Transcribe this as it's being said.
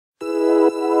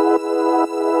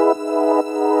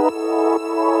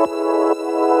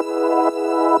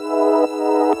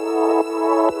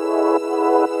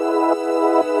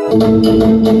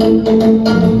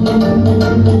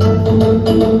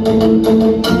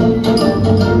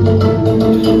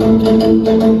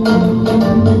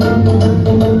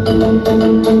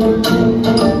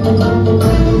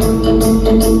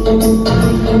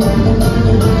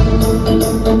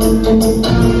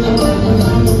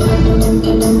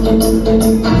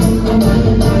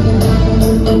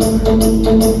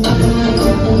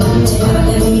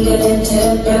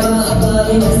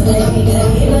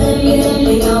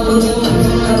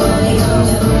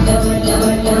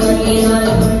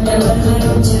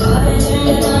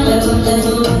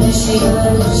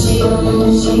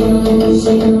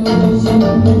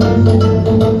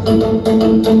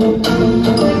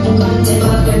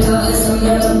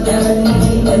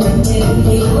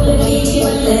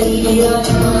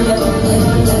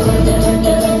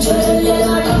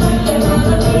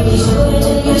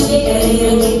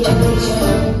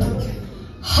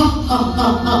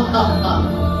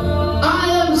I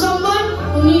am someone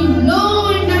who needs no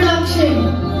introduction.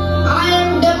 I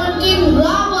am Demon King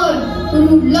Ravan, who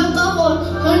ruled Lanka for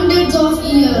hundreds of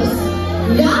years.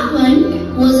 Ravan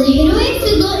was a heroic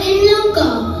figure in Lanka,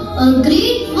 a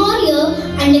great warrior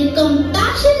and a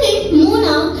compassionate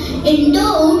monarch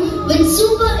endowed with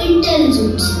super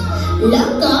intelligence.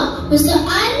 Lanka was the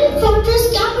iron fortress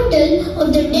capital of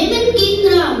the Demon King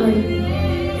Ravan.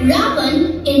 Ravan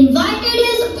invited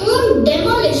his own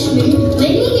demolishment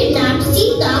when he attacked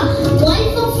Sita,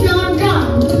 wife of Lord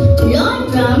Ram. Lord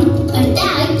Ram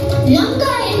attacked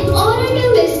Lanka in order to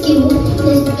rescue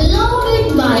his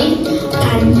beloved wife,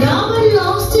 and Ravan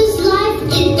lost his life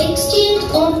in exchange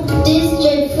of this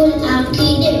dreadful act he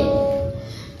did.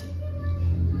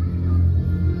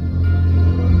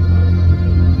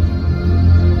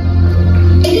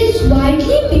 It is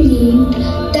widely believed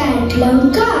that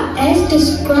Lanka, as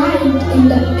described in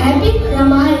the epic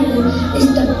Ramayana,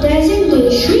 is the present-day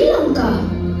Sri Lanka.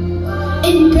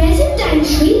 In present-time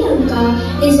Sri Lanka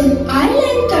is an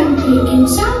island country in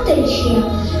South Asia.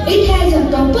 It has a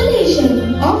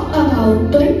population of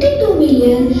about 22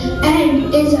 million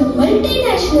and is a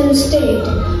multinational state,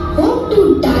 home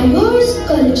to diverse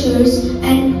cultures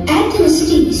and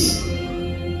ethnicities.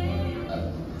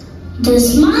 The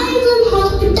smiles and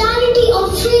hospitality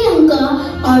of Sri Lanka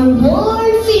are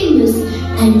world famous,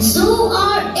 and so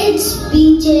are its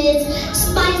beaches,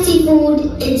 spicy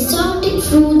food, exotic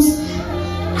fruits,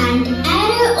 and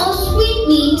array of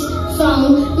sweetmeats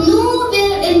found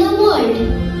nowhere in the world.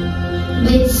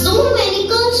 With so many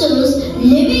cultures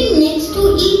living next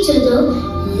to each other,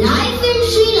 life in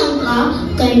Sri Lanka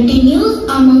continues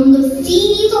among a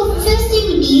series of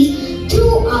festivities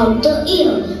throughout the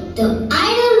year. The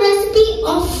ideal recipe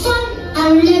of fun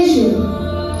and leisure.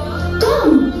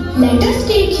 Come, let us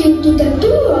take you to the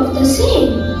tour of the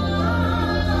same.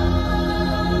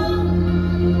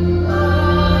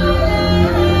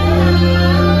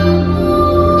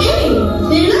 Hey,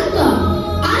 Sri Lanka!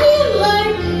 I have heard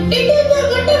it is a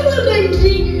wonderful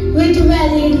country with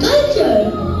varied culture.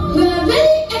 We are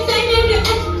very excited to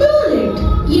explore it.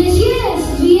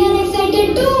 Yes, we are excited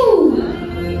too.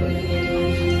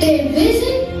 They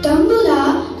visit Tambula,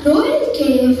 Royal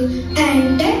Cave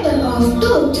and Temple of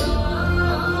Tooth.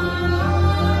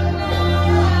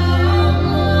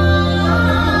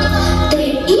 They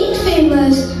eat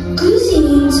famous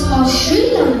cuisines of Sri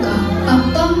Lanka,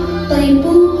 appam,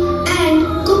 paripu and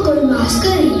kukurmas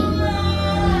curry.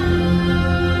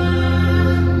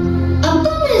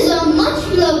 Appam is a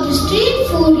much-loved street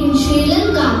food in Sri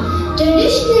Lanka,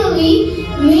 traditionally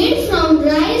made from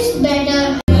rice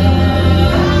batter.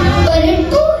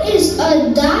 Paripu is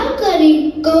a dal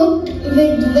curry cooked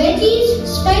with veggies,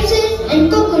 spices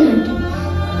and coconut.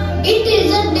 It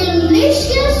is a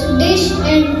delicious dish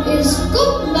and is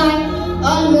cooked by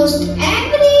almost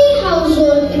every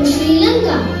household in Sri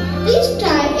Lanka. Please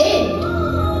try it.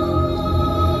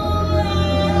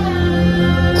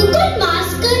 Kukurmas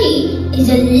curry is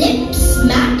a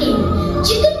lip-smacking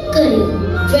chicken curry,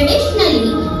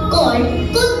 traditionally called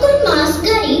kukurmas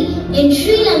curry in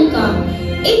Sri Lanka.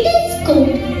 It is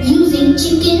cooked using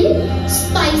chicken,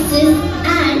 spices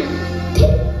and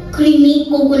thick creamy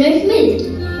coconut milk.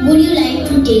 Would you like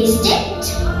to taste it?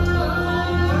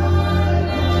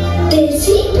 They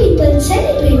see people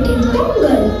celebrating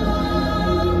Pongal.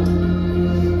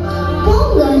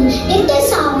 Pongal, it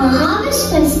is our harvest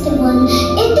festival.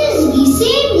 It is the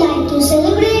same like to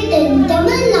celebrate in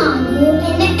Tamil Nadu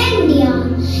in India.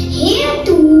 Here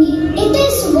too, it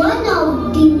is one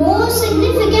of the most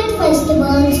significant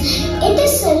festivals. It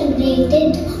is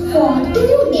celebrated for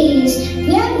 2 days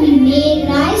where we make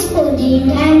rice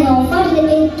pudding and offer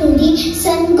it to the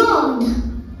sun god.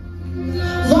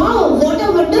 Wow, what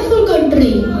a wonderful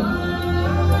country!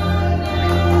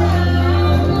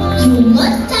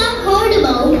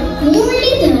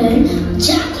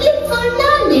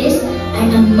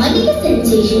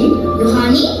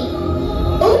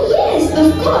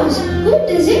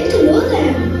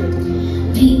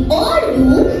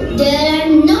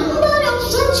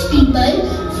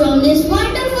 from this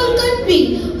wonderful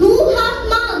country who have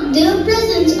marked their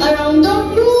presence around the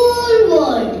whole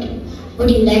world. Would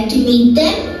you like to meet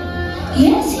them?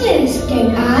 Yes,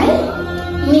 can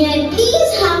I? May I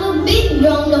please have a big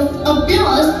round of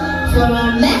applause for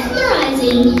our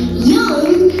mesmerizing,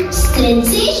 young,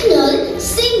 sensational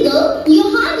singer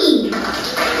Yohani.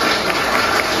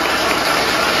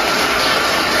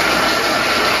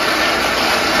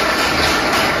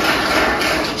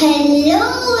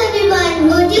 Hello everyone,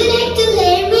 would you like to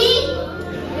hear me?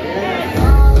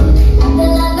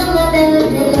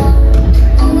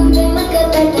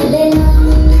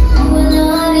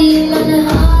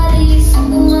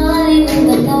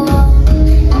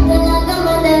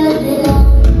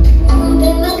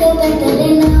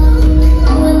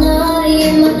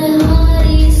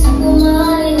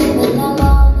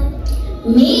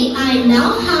 May I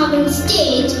now have on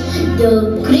stage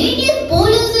the greatest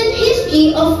bowlers in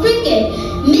history of cricket,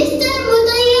 Mr.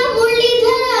 Muthiah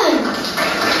Muralidharan.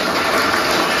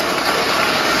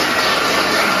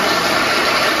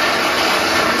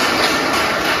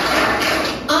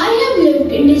 I have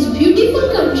lived in this beautiful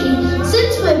country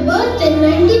since my birth in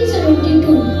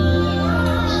 1972.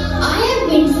 I have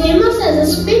been famous as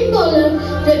a spin bowler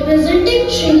representing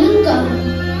Sri Lanka.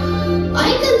 I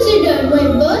consider my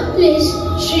birthplace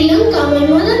Sri Lanka my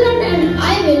motherland and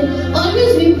I will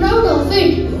always be proud of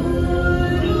it.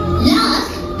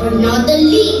 Last but not the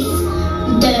least,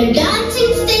 the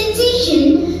dancing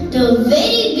sensation, the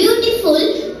very beautiful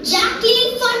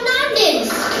Jacqueline Fernandez.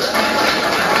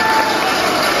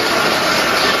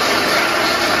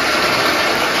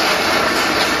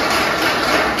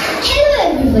 Hello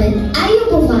everyone,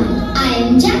 Ayubovan. I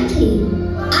am Jacqueline.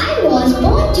 I was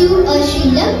born to a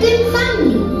Sri Lankan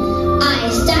family. I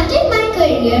started my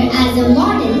career as a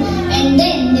model and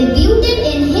then debuted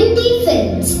in Hindi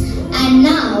films. And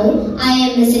now I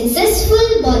am a successful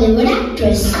Bollywood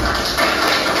actress.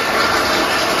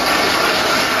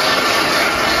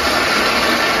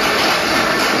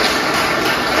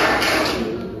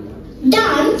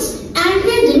 Dance and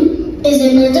rhythm is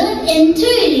another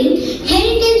enthralling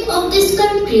heritage of this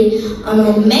country.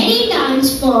 Among many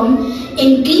dance forms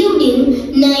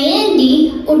including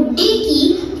Nayandi,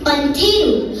 Uddiki,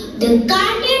 Pantheru, the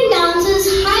Cardian dance is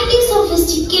highly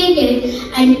sophisticated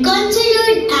and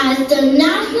considered as the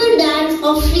national dance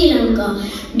of Sri Lanka.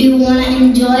 Do you want to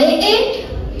enjoy it?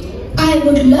 I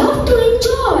would love to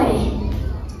enjoy.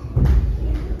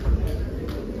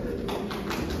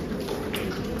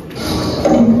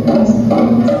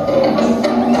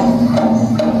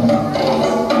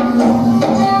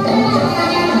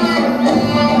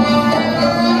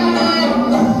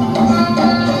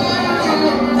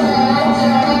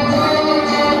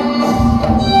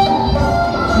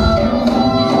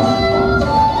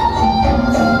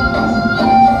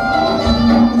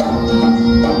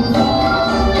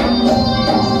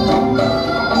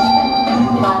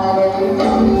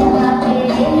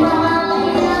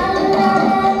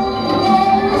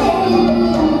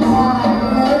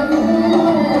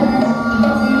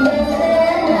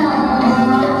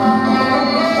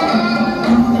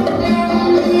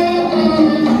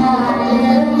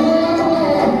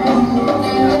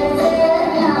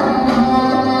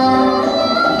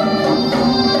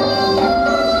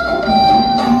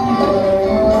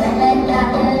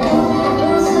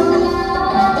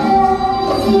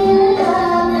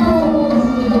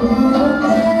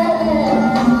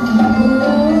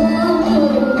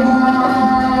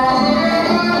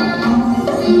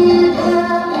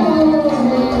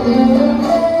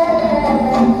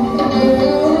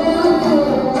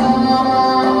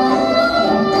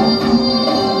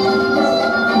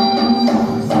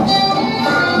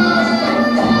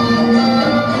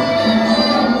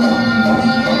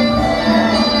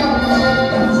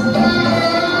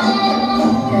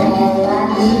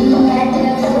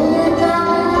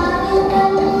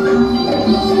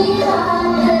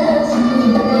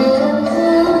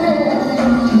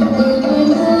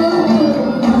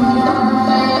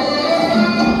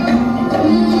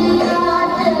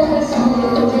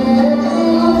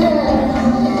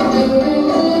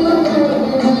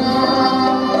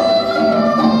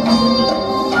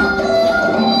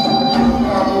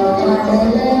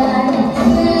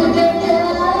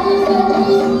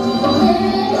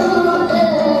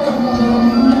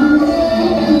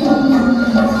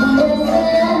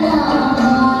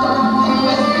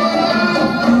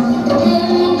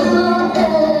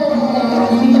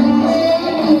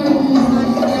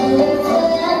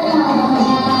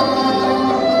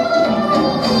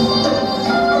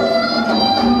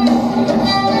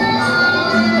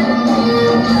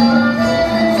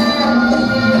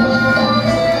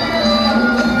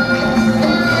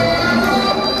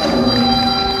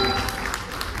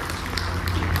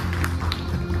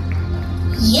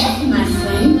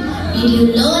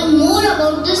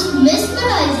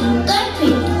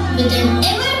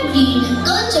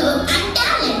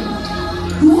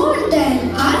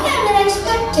 than I ever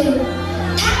expected.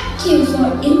 Thank you for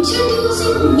introducing